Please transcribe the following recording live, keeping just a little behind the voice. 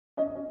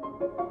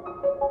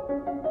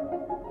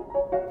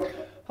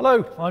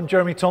Hello, I'm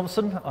Jeremy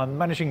Thomson. I'm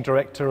Managing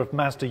Director of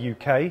Mazda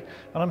UK, and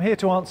I'm here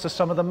to answer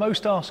some of the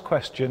most asked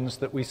questions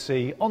that we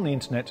see on the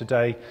internet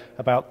today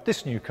about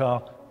this new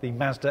car, the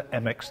Mazda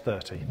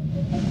MX-30.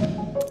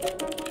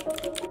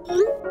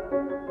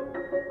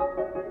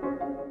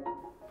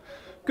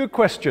 Good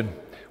question.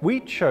 We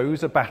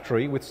chose a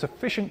battery with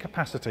sufficient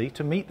capacity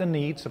to meet the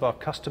needs of our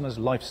customers'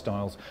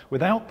 lifestyles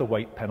without the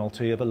weight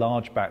penalty of a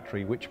large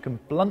battery, which can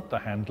blunt the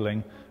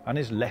handling and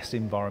is less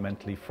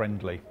environmentally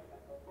friendly.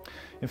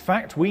 In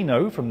fact, we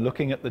know from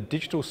looking at the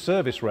digital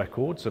service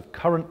records of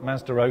current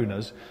Mazda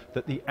owners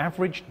that the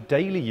average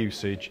daily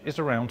usage is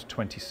around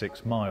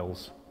 26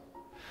 miles.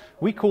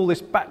 We call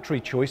this battery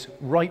choice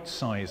right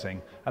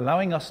sizing,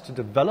 allowing us to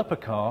develop a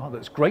car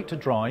that's great to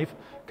drive,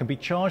 can be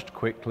charged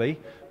quickly,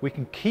 we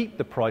can keep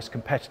the price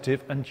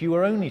competitive, and you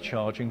are only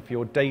charging for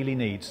your daily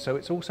needs, so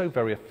it's also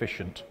very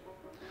efficient.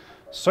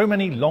 So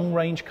many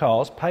long-range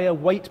cars pay a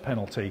weight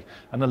penalty,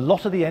 and a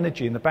lot of the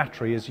energy in the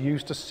battery is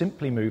used to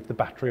simply move the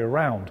battery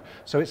around,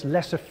 so it's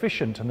less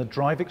efficient and the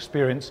drive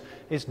experience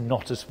is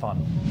not as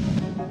fun.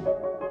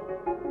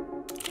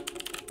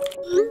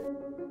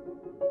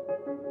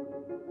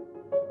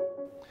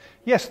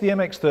 Yes, the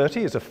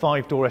MX-30 is a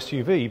 5-door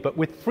SUV, but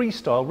with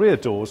freestyle rear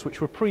doors,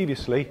 which were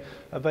previously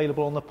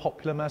available on the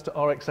popular Mazda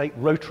RX-8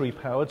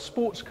 rotary-powered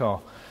sports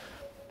car.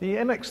 The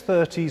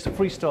MX-30's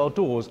freestyle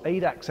doors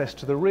aid access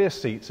to the rear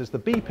seats, as the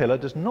B-pillar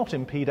does not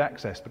impede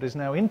access but is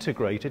now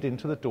integrated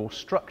into the door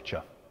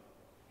structure.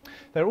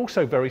 They're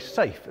also very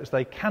safe, as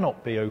they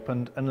cannot be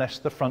opened unless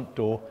the front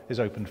door is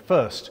opened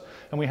first,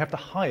 and we have the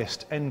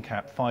highest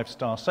NCAP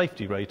 5-star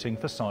safety rating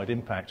for side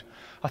impact.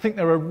 I think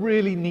they're a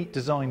really neat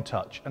design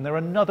touch, and they're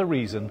another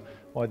reason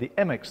why the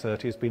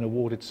MX-30 has been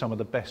awarded some of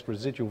the best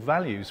residual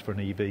values for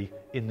an EV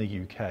in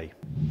the UK.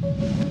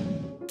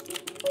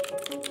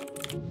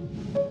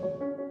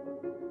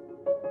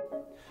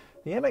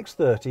 The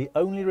MX-30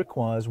 only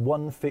requires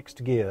one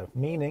fixed gear,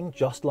 meaning,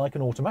 just like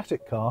an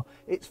automatic car,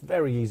 it's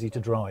very easy to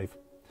drive.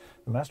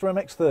 The Mazda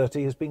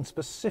MX-30 has been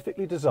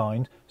specifically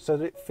designed so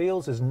that it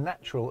feels as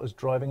natural as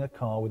driving a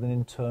car with an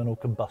internal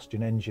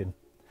combustion engine.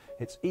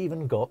 It's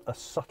even got a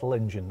subtle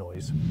engine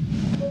noise.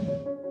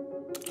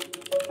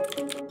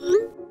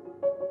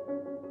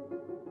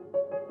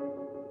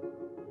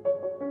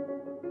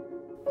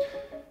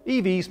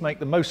 EVs make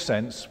the most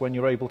sense when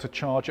you're able to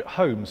charge at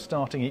home,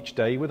 starting each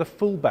day with a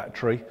full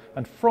battery,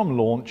 and from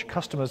launch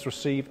customers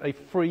receive a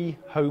free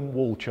home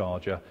wall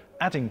charger,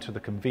 adding to the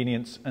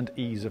convenience and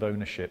ease of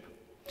ownership.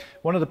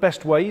 One of the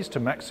best ways to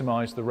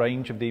maximise the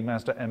range of the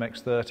Mazda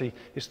MX-30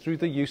 is through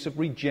the use of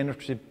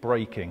regenerative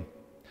braking.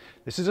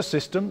 This is a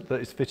system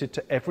that is fitted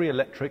to every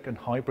electric and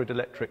hybrid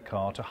electric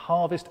car to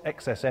harvest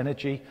excess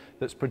energy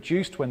that's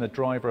produced when the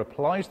driver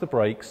applies the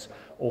brakes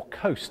or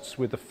coasts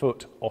with the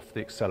foot off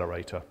the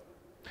accelerator.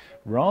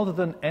 Rather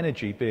than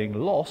energy being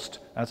lost,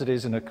 as it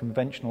is in a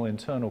conventional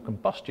internal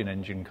combustion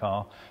engine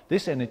car,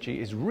 this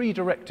energy is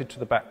redirected to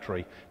the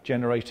battery,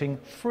 generating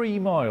free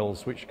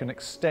miles which can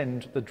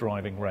extend the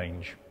driving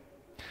range.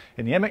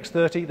 In the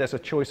MX-30, there's a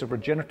choice of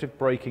regenerative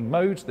braking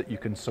modes that you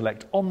can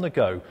select on the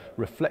go,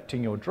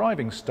 reflecting your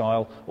driving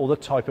style or the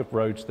type of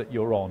roads that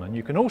you're on. And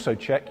you can also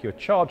check your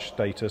charge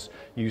status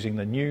using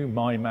the new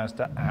My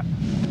Mazda app.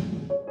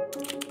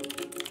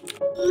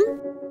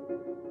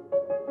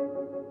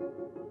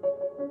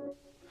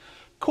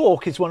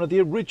 Cork is one of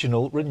the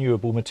original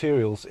renewable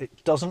materials.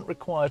 It doesn't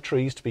require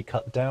trees to be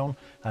cut down,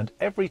 and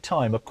every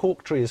time a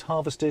cork tree is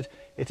harvested,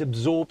 it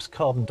absorbs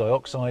carbon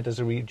dioxide as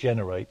it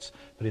regenerates.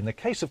 But in the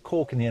case of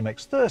cork in the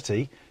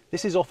MX-30,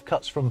 this is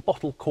offcuts from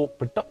bottle cork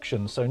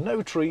production, so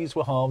no trees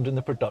were harmed in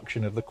the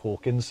production of the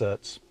cork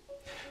inserts.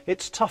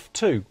 It's tough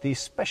too. The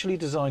specially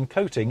designed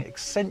coating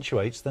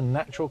accentuates the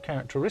natural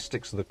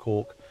characteristics of the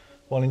cork,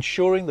 while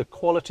ensuring the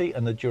quality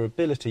and the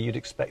durability you'd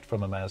expect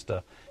from a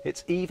Mazda.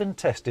 It's even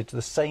tested to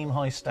the same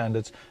high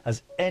standards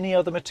as any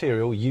other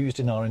material used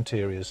in our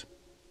interiors.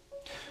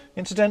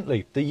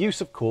 Incidentally, the use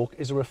of cork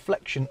is a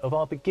reflection of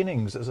our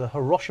beginnings as a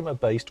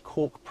Hiroshima-based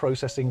cork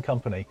processing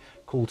company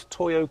called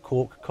Toyo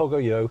Cork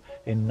Kogoyo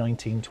in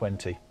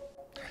 1920.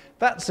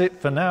 That's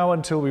it for now,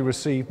 until we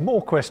receive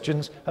more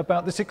questions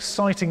about this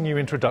exciting new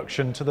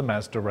introduction to the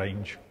Mazda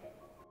range.